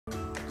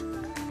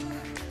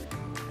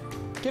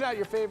Get out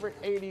your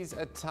favorite 80s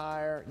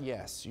attire.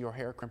 Yes, your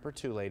hair crimper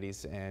too,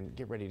 ladies, and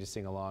get ready to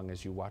sing along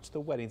as you watch The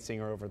Wedding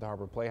Singer over at the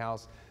Harbor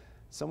Playhouse.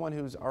 Someone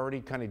who's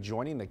already kind of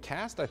joining the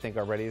cast, I think,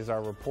 already is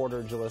our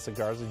reporter, Jalissa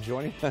Garza,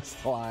 joining us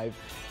live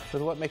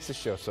with what makes the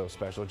show so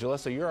special.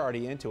 Jalissa, you're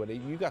already into it.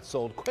 You got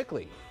sold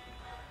quickly.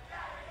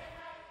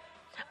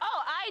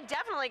 I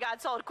definitely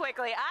got sold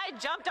quickly. I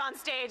jumped on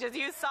stage, as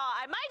you saw.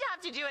 I might have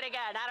to do it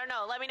again. I don't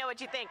know. Let me know what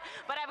you think.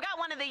 But I've got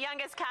one of the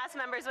youngest cast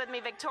members with me,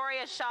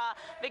 Victoria Shaw.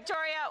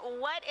 Victoria,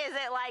 what is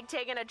it like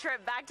taking a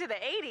trip back to the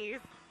 80s?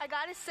 I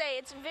gotta say,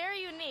 it's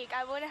very unique.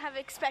 I wouldn't have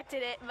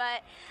expected it,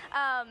 but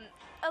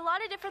a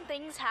lot of different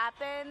things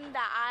happen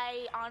that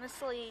I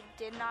honestly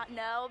did not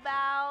know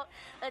about.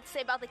 Let's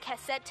say about the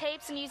cassette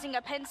tapes and using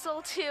a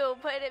pencil to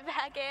put it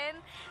back in.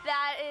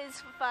 That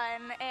is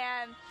fun.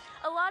 And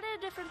a lot of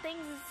different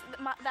things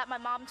that my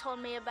mom told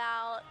me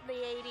about the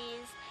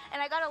 80s,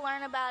 and I got to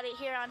learn about it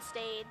here on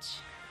stage.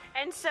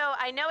 And so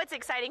I know it's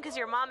exciting because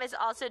your mom is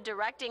also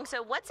directing.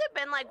 So what's it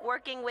been like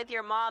working with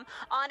your mom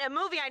on a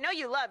movie I know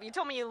you love? You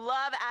told me you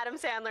love Adam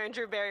Sandler and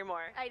Drew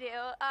Barrymore. I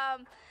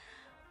do.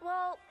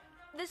 Well,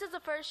 this is the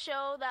first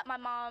show that my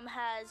mom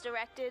has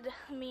directed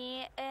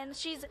me, and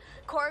she's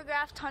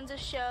choreographed tons of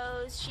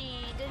shows. She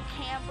did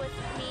camp with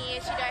me.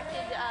 She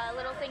directed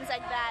little things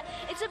like that.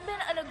 It's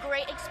been a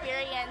great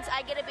experience.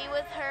 I get to be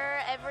with her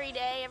every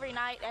day, every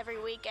night,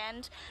 every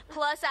weekend,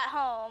 plus at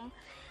home.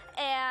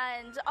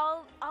 And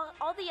all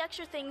the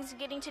extra things,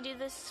 getting to do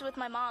this with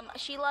my mom.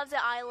 She loves it,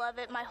 I love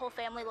it, my whole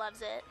family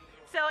loves it.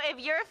 So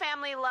if your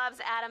family loves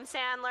Adam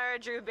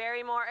Sandler, Drew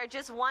Barrymore, or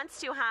just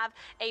wants to have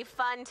a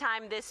fun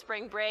time this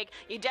spring break,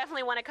 you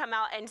definitely want to come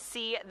out and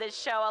see this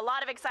show. A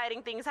lot of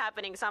exciting things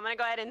happening. So I'm going to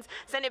go ahead and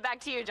send it back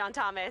to you, John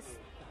Thomas.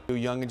 You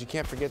young, and you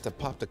can't forget to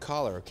pop the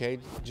collar, okay?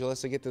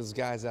 Jalissa, get those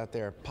guys out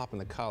there popping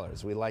the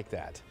collars. We like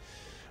that.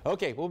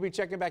 Okay, we'll be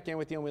checking back in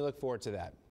with you, and we look forward to that.